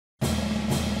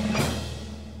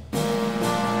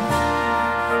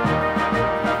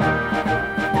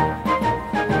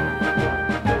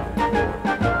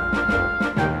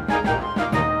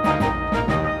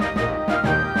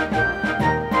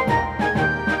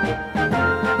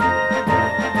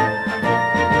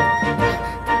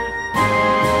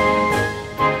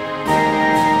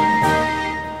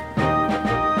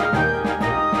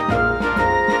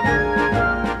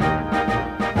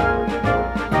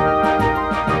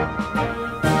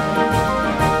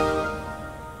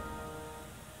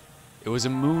was a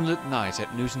moonlit night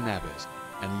at Newton Abbot,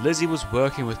 and Lizzie was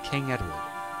working with King Edward.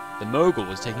 The mogul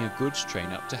was taking a goods train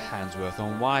up to Handsworth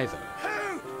on Wye, though.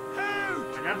 Hoot!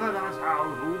 Hoot! Whenever that owl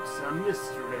hoots, a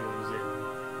mist rolls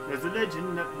in. There's a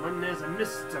legend that when there's a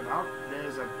mist about,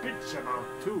 there's a bitch about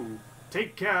too.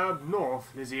 Take care up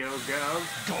north, Lizzie, old girl.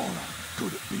 Gone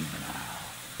could it be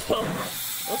now?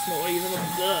 That's not even a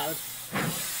bird.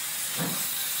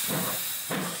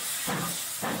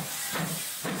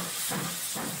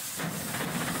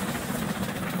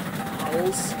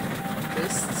 Owls,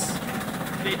 mists,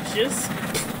 bitches.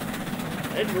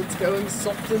 Edward's going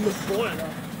soft in the boiler,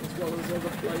 as well as other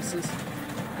places.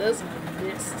 There's no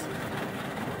mist.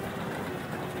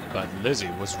 But Lizzie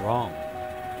was wrong.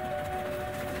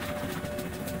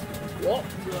 What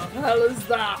the hell is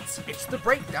that? It's the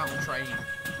breakdown train.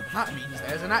 That means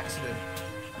there's an accident.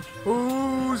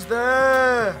 Who's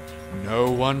there? No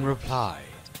one replied.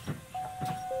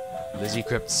 Lizzie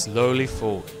crept slowly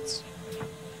forwards.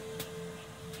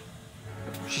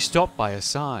 She stopped by a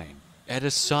sign. It had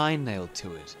a sign nailed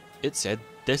to it. It said,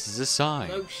 "This is a sign."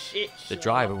 No shit. The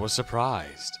driver was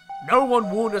surprised. No one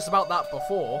warned us about that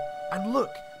before. And look,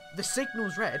 the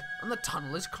signal's red and the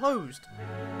tunnel is closed.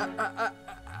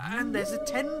 And there's a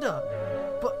tender.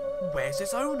 But where's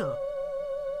its owner?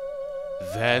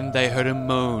 Then they heard a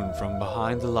moan from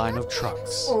behind the line of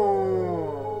trucks.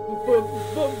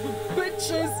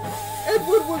 Bitches!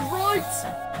 Edward was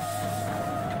right!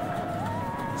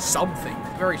 Something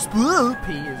very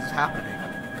spooky is happening.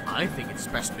 I think it's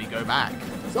best we go back.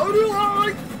 So do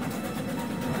I!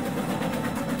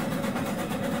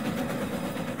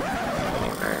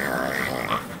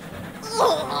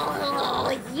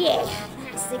 Oh, yeah,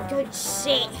 that's the good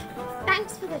shit.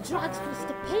 Thanks for the drugs,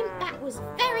 Mr. Pimp. That was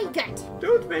very good.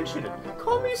 Don't mention it.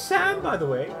 Call me Sam, by the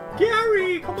way.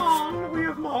 Gary, come on. We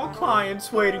have more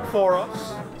clients waiting for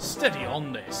us. Steady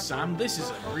on there, Sam. This is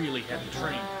a really heavy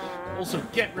train. Also,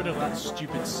 get rid of that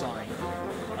stupid sign.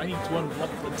 I need to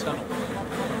unblock the tunnel.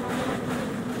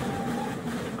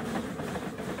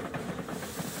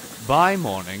 By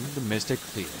morning, the mist had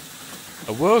cleared.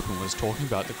 A workman was talking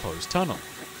about the closed tunnel.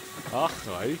 Ach,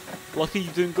 aye. Lucky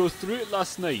you didn't go through it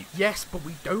last night. Yes, but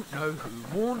we don't know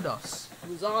who warned us. It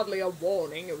was hardly a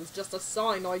warning, it was just a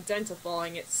sign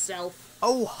identifying itself.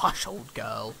 Oh, hush, old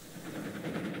girl.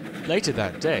 Later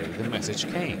that day, the message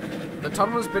came. The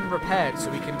tunnel has been repaired so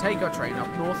we can take our train up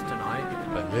north tonight.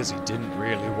 But Lizzie didn't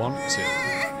really want to.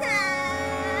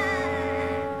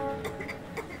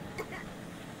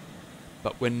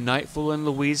 But when nightfall and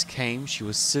Louise came, she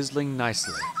was sizzling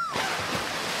nicely.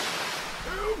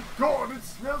 Oh God, it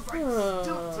smells like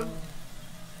Stilton.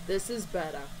 This is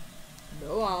better.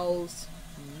 No owls,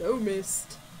 no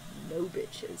mist, no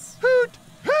bitches. Hoot!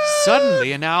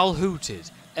 Suddenly an owl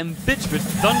hooted, and Bitchford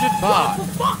thundered by. For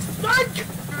fuck's sake!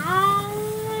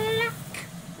 Oh, look.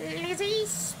 Lizzie,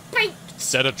 speak.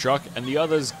 Said a truck, and the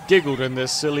others giggled in their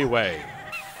silly way.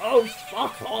 Oh,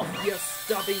 fuck off, you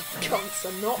stubby cunts.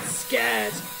 I'm not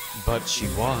scared. But she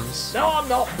was. No, I'm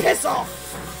not. Piss off!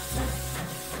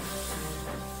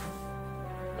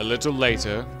 A little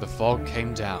later, the fog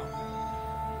came down.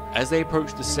 As they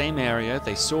approached the same area,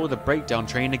 they saw the breakdown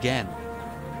train again.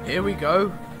 Here we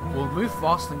go. We'll move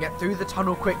fast and get through the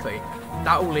tunnel quickly.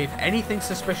 That will leave anything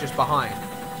suspicious behind.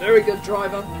 Very good,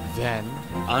 driver. Then,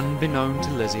 unbeknown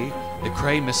to Lizzie, the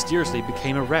crane mysteriously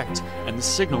became erect and the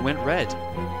signal went red.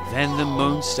 Then the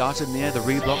moan started near the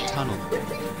reblocked tunnel.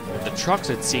 The trucks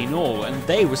had seen all and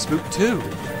they were spooked too.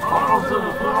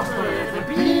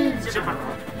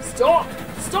 Stop!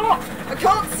 Stop! I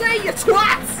can't see, you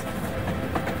twats!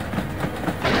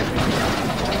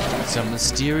 Some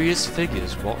mysterious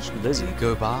figures watched Lizzie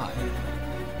go by.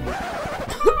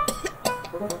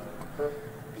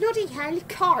 Bloody hell,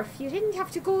 Carf, you didn't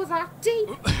have to go that deep.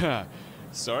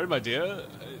 Sorry, my dear.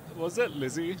 Was it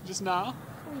Lizzie just now?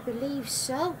 I believe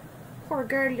so. Poor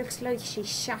girl looks like she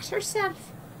shot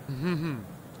herself.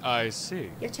 I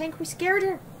see. You think we scared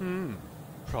her?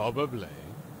 Probably.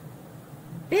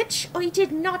 Bitch, I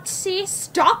did not say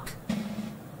stop.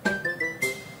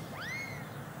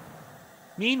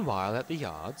 Meanwhile, at the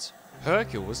yards,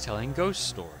 Hercule was telling ghost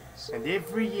stories. And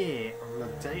every year, on the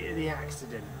date of the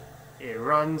accident, it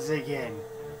runs again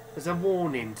as a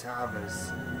warning to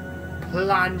others.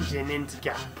 Plunging into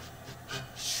gap,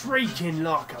 shrieking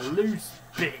like a loose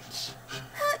bitch.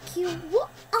 Hercule, what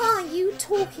are you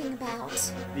talking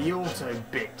about? The auto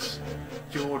bitch.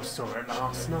 George saw it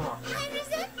last night. I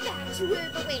resent that, you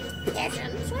overweight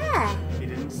peasant. Where? He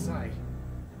didn't say.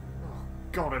 Oh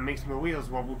God, it makes my wheels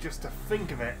wobble just to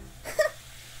think of it.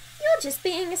 You're just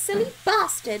being a silly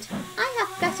bastard. I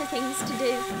have better things to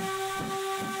do.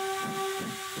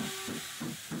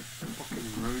 Fucking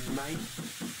mate.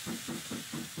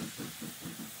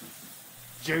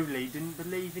 Julie didn't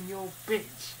believe in your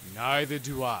bitch. Neither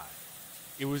do I.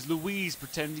 It was Louise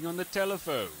pretending on the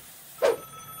telephone.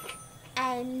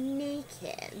 I'm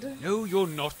naked. No, you're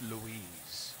not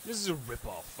Louise. This is a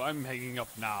rip-off. I'm hanging up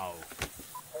now.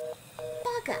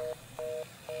 Bugger.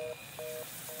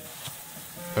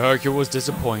 Hercule was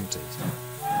disappointed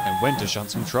and went to shunt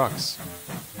some trucks.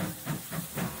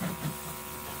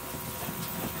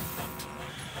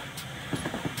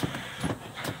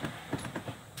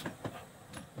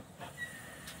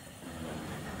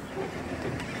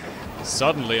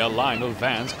 Suddenly, a line of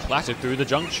vans clattered through the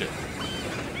junction.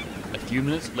 A few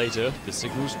minutes later, the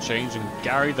signals changed and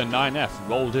Gary the 9F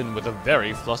rolled in with a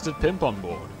very flustered pimp on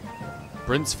board.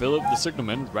 Prince Philip the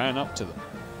signalman ran up to them.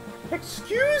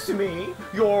 Excuse me,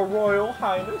 Your Royal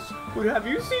Highness. Have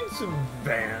you seen some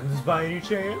vans by any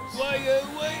chance? Why,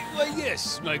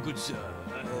 yes, my good sir.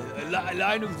 A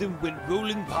line of them went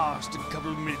rolling past a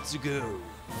couple of minutes ago.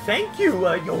 Thank you,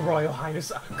 Your Royal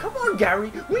Highness. Come on,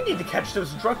 Gary. We need to catch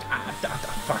those vans.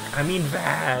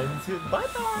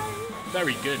 Bye-bye.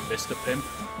 Very good, Mr. Pimp.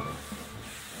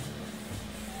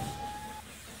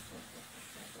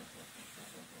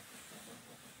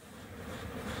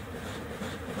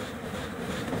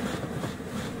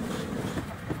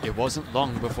 It wasn't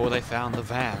long before they found the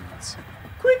vans.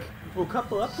 Quick, we'll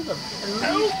couple up to them.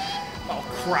 Help! Oh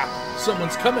crap!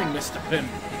 Someone's coming, Mr. Pimp.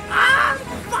 Ah!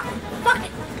 Fuck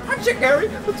it! Punch it, Gary!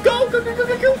 Let's go! Go!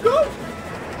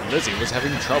 Lizzie was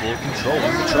having trouble controlling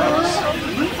the trucks.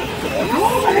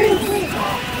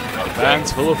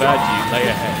 Vans full of Aggie lay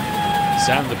ahead.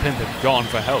 Sam the pimp had gone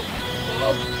for help.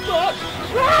 Oh, fuck!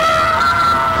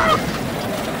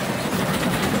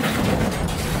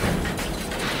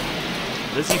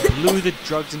 Lizzie blew the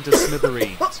drugs into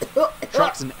smithereens.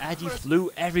 Trucks and Aggie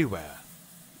flew everywhere.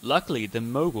 Luckily, the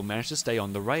mogul managed to stay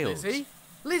on the rails.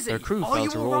 Lizzie, Her crew are you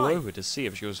felt her all alright? over to see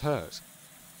if she was hurt.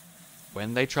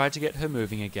 When they tried to get her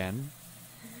moving again,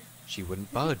 she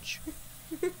wouldn't budge.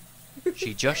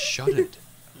 She just shuddered.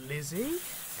 Lizzie?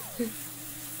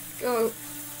 Go.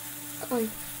 I.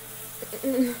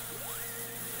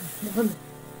 None.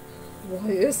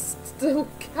 Why you still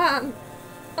can.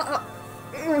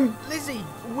 Lizzie,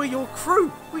 we're your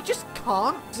crew. We just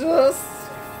can't. Just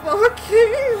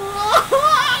fucking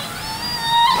run!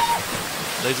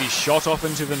 Lizzie shot off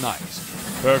into the night.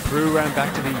 Her crew ran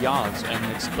back to the yards and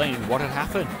explained what had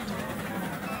happened.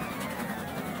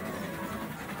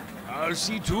 I'll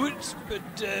see to it, but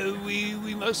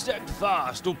we must act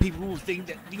fast, or people will think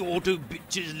that the auto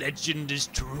bitch's legend is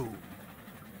true.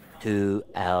 2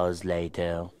 hours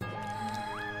later.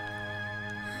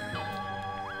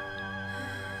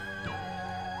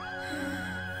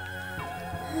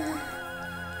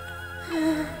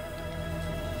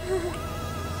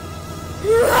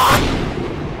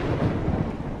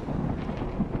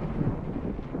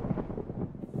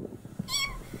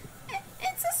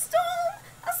 It's a storm!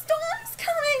 A storm's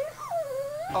coming!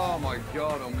 Oh my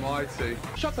god almighty.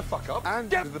 Shut the fuck up and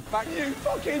get to the back, you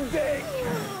fucking dick!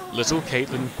 Little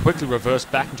Caitlin quickly reversed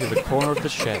back into the corner of the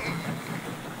shed.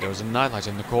 There was a nightlight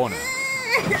in the corner.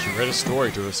 She read a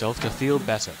story to herself to feel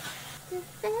better. The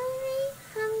very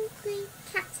hungry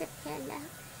caterpillar.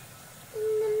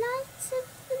 In the light of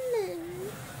the moon,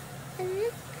 a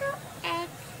little egg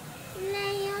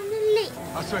lay on a leaf.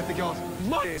 I swear to god,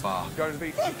 my bar going to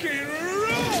be fucking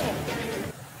raw!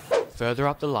 Further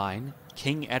up the line,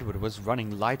 King Edward was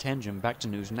running light engine back to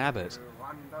Newton Abbot.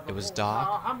 It was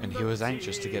dark, and he was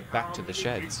anxious to get back to the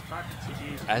sheds.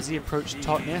 As he approached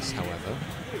Totnes, however,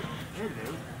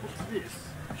 Hello, what's this?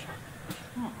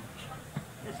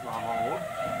 It's rather odd.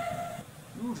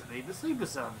 Usually the sleeper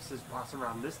services pass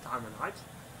around this time of night.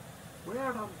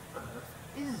 Where on earth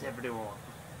is everyone?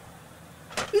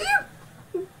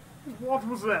 What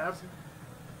was that?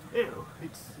 Oh,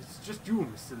 it's just you,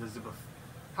 Miss Elizabeth.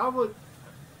 How would...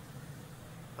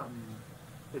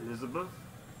 Elizabeth?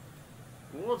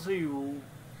 What are you...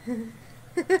 You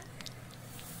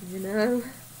know,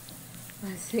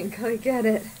 I think I get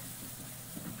it.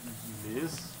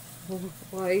 Miss?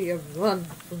 Why you run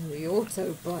from the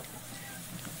Autobot.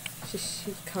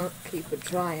 She can't keep a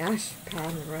dry ash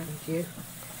pan around you.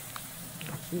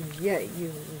 Yet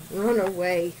you run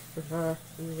away from her,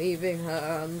 leaving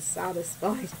her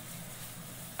unsatisfied.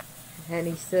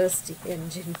 Any thirsty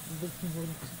engine would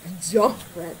jump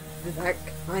at that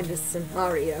kind of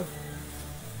scenario.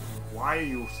 Why are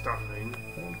you stuttering?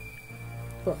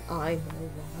 But I know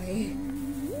why.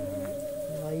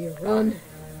 Why you run.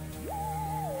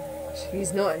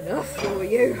 She's not enough for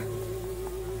you.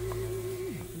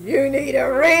 You need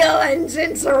a real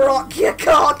engine to rock your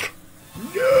cock.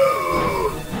 No!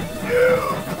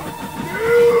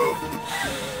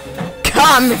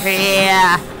 Come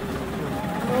here!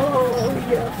 Oh,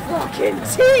 you fucking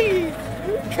teeth!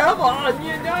 Come on,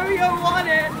 you know you want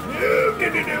it!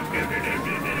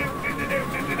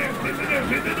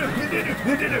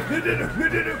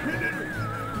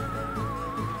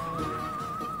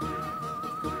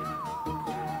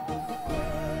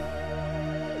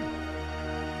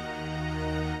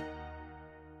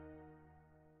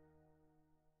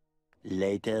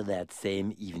 Later that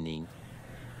same evening.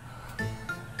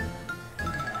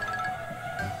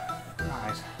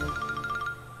 Right.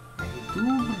 I do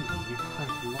believe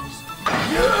I've lost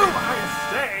you, I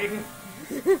say!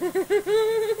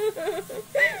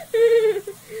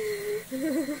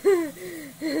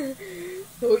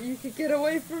 Thought you could get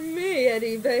away from me,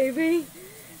 Eddie, baby.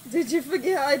 Did you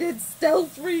forget I did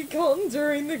stealth recon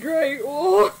during the Great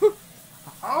War?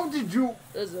 How did you...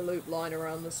 There's a loop line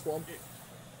around the swamp.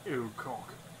 Ew,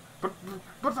 cock.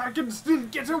 But I can still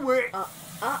get away! I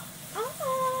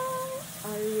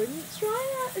wouldn't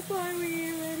try that if I were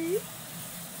you, Eddie.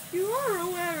 You are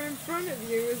aware in front of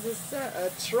you is a set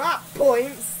of trap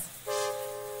points.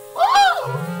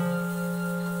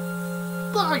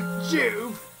 By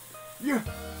Jove!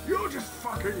 You're just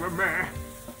fucking with me!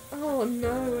 Oh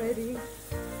no, Eddie.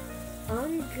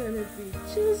 I'm gonna be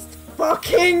just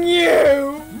fucking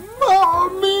you!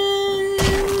 Mommy!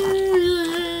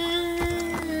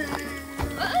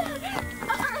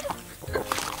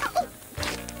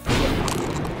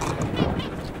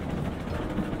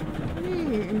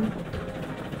 I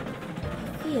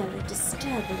feel a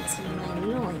disturbance in my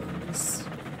loins.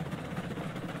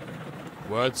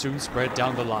 Word soon spread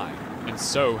down the line, and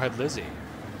so had Lizzie.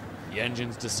 The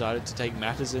engines decided to take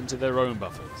matters into their own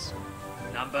buffers.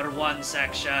 Number 1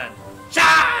 section.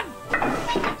 John!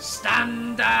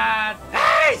 Standard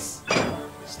pace!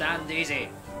 Stand easy.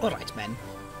 Alright, men.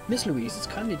 Miss Louise has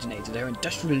kindly donated her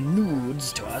industrial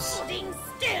nudes to us. Holding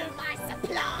still my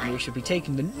supply. And we should be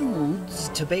taking the nudes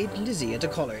to bathe Lizzie at a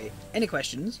colliery. Any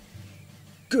questions?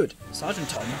 Good. Sergeant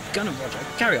Tom, Gunner Roger,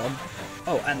 carry on.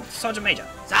 Oh, and Sergeant Major.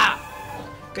 Sir!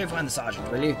 Go find the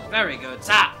sergeant, will you? Very good,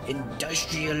 sir.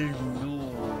 Industrial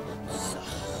nudes.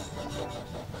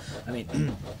 I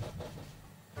mean...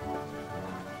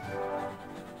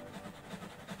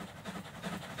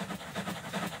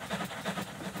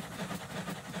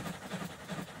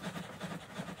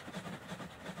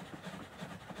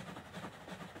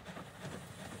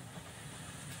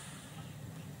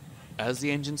 As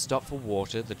the engine stopped for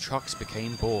water, the trucks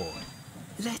became bored.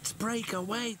 Let's break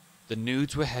away. The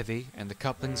nudes were heavy and the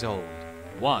couplings old.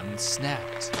 One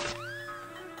snapped.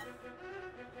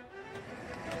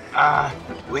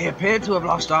 We appear to have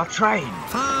lost our train.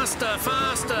 Faster,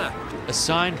 faster! A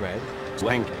sign read,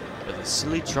 Wank. but the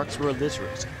silly trucks were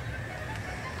illiterate.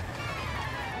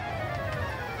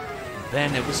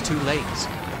 Then it was too late.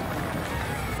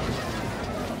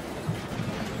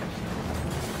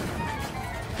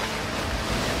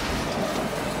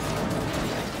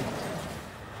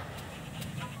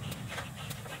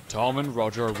 Tom and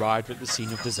Roger arrived at the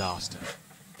scene of disaster.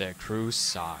 Their crew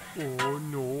sighed. Oh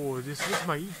no, this was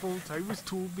my fault. I was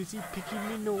too busy picking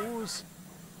my nose.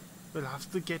 We'll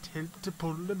have to get help to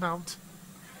pull them out.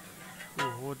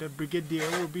 Oh, the Brigadier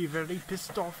will be very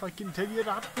pissed off, I can tell you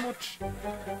that much.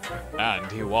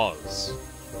 And he was.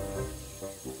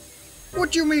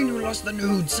 What do you mean you lost the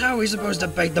nudes? How are we supposed to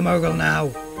bait the mogul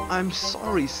now? I'm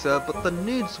sorry, sir, but the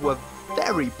nudes were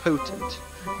very potent.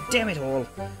 Damn it all.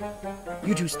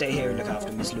 You two stay here and look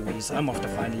after Miss Louise. I'm off to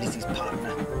find Lizzie's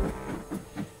partner.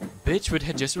 Bitchwood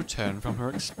had just returned from her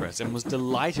express and was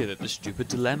delighted at the stupid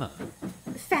dilemma.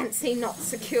 Fancy not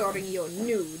securing your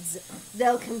nudes.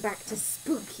 They'll come back to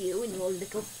spook you in your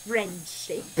little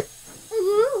friendship.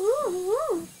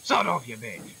 Sod off, you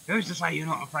bitch. Who's to say you're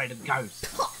not afraid of ghosts?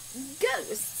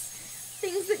 Ghosts?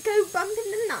 Things that go bump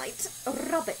in the night?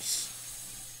 Rubbish.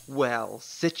 Well,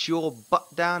 sit your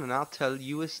butt down and I'll tell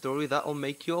you a story that'll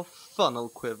make your funnel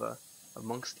quiver,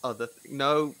 amongst other things.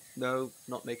 No,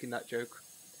 not making that joke.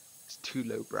 It's too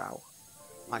lowbrow.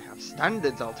 I have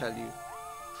standards, I'll tell you.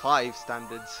 5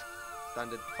 standards.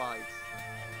 Standard 5s.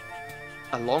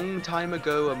 A long time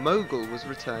ago, a mogul was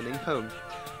returning home.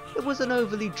 It was an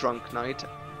overly drunk night.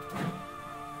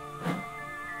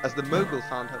 As the mogul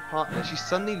found her partner, she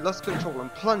suddenly lost control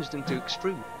and plunged into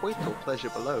extreme coital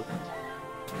pleasure below.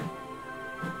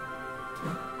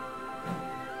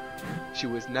 She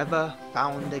was never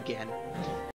found again.